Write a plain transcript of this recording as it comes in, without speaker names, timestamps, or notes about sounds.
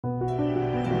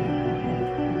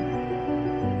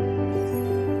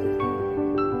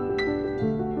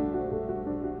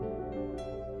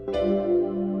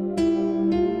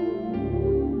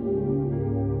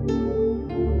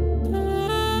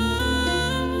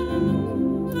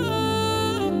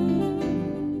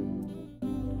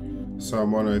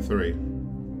Psalm 103.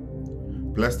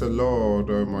 Bless the Lord,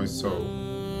 O my soul,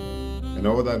 and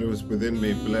all that is within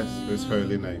me, bless his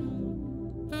holy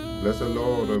name. Bless the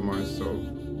Lord, O my soul,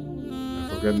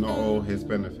 and forget not all his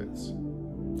benefits,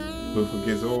 who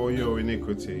forgives all your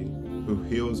iniquity, who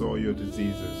heals all your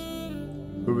diseases,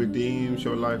 who redeems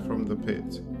your life from the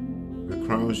pit, who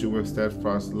crowns you with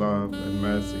steadfast love and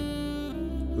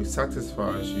mercy, who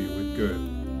satisfies you with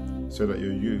good, so that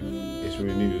your youth is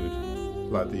renewed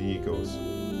like the eagles.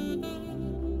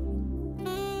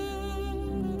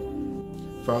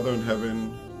 Father in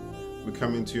heaven, we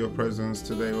come into your presence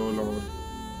today, O Lord.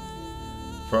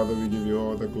 Father, we give you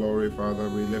all the glory. Father,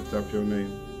 we lift up your name.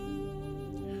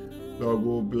 Lord, we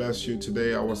will bless you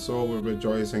today. Our soul will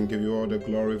rejoice and give you all the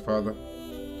glory, Father,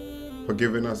 for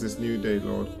giving us this new day,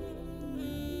 Lord.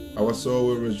 Our soul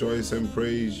will rejoice and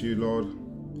praise you, Lord,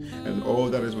 and all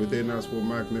that is within us will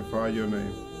magnify your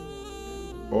name.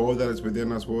 All that is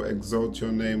within us will exalt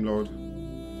your name, Lord.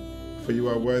 For you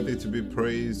are worthy to be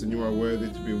praised and you are worthy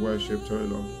to be worshipped, O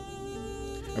Lord.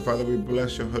 And Father, we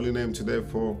bless your holy name today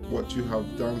for what you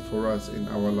have done for us in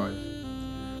our life.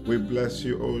 We bless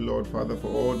you, O Lord, Father, for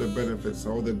all the benefits,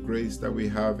 all the grace that we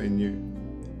have in you.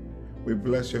 We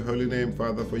bless your holy name,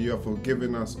 Father, for you have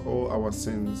forgiven us all our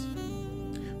sins.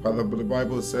 Father, but the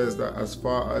Bible says that as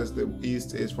far as the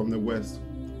east is from the west,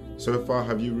 so far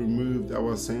have you removed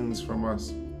our sins from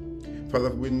us.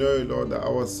 Father, we know, Lord, that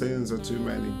our sins are too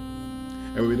many.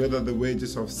 And we know that the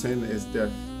wages of sin is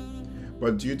death.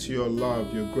 But due to your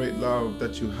love, your great love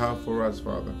that you have for us,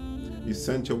 Father, you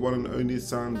sent your one and only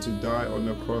Son to die on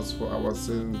the cross for our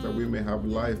sins, that we may have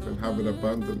life and have it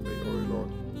abundantly, O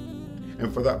Lord.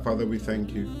 And for that, Father, we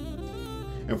thank you.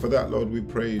 And for that, Lord, we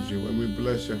praise you and we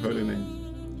bless your holy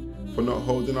name, for not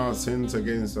holding our sins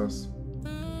against us,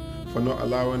 for not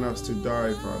allowing us to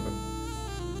die, Father,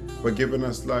 for giving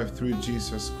us life through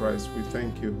Jesus Christ. We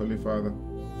thank you, Holy Father.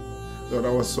 Lord,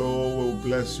 our soul will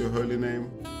bless your holy name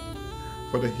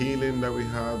for the healing that we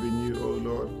have in you, O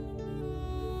Lord.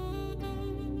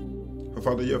 For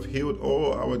Father, you have healed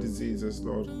all our diseases,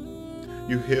 Lord.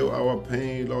 You heal our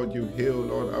pain, Lord. You heal,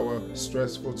 Lord, our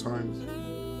stressful times.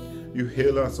 You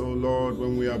heal us, O Lord,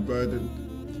 when we are burdened.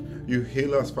 You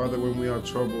heal us, Father, when we are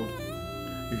troubled.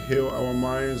 You heal our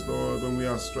minds, Lord, when we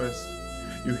are stressed.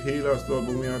 You heal us, Lord,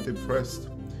 when we are depressed.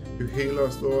 You heal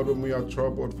us, Lord, when we are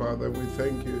troubled, Father. And we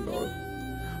thank you, Lord,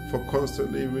 for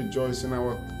constantly rejoicing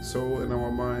our soul and our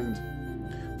mind,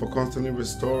 for constantly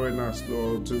restoring us,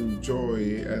 Lord, to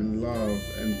joy and love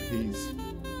and peace.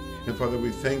 And Father, we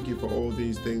thank you for all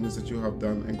these things that you have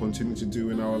done and continue to do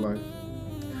in our life.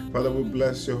 Father, we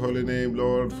bless your holy name,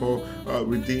 Lord, for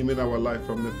redeeming our life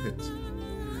from the pit.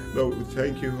 Lord, we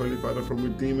thank you, Holy Father, for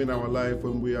redeeming our life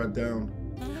when we are down,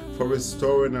 for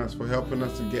restoring us, for helping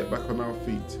us to get back on our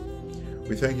feet.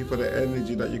 We thank you for the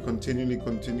energy that you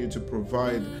continue to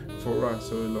provide for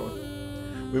us, O Lord.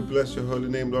 We bless your holy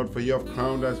name, Lord, for you have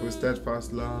crowned us with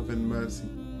steadfast love and mercy.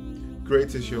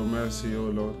 Great is your mercy, O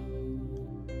Lord.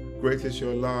 Great is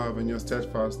your love and your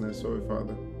steadfastness, O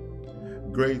Father.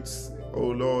 Great, O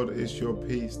Lord, is your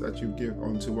peace that you give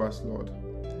unto us, Lord.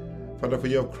 Father, for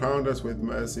you have crowned us with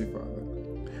mercy, Father.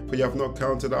 For you have not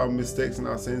counted our mistakes and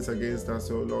our sins against us,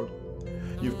 O Lord.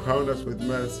 You've crowned us with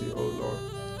mercy, O Lord.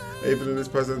 Even in this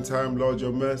present time, Lord,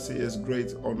 your mercy is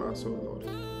great on us, O Lord.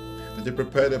 That you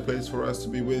prepared a place for us to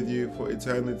be with you for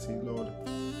eternity, Lord.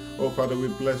 Oh, Father, we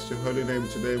bless your holy name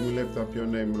today and we lift up your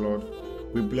name, Lord.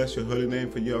 We bless your holy name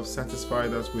for you have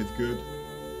satisfied us with good,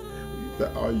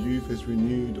 that our youth is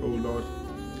renewed, O Lord.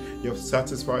 You have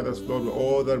satisfied us, Lord, with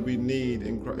all that we need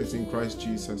is in Christ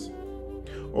Jesus.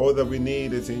 All that we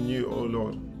need is in you, O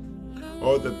Lord.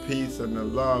 All the peace and the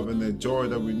love and the joy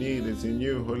that we need is in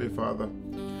you, Holy Father.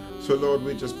 So, Lord,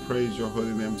 we just praise your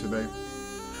holy name today.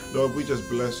 Lord, we just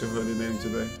bless your holy name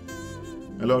today.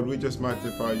 And Lord, we just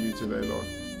magnify you today, Lord.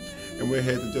 And we're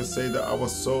here to just say that our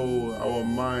soul, our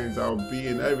minds, our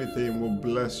being, everything will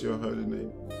bless your holy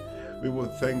name. We will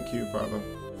thank you, Father,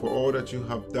 for all that you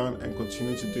have done and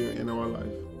continue to do in our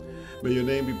life. May your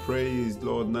name be praised,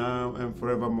 Lord, now and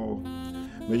forevermore.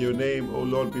 May your name, O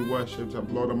Lord, be worshipped,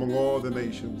 Lord, among all the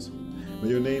nations. May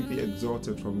your name be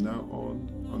exalted from now on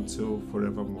until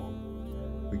forevermore.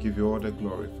 We give you all the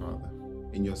glory, Father.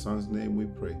 In your Son's name we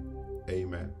pray.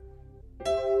 Amen.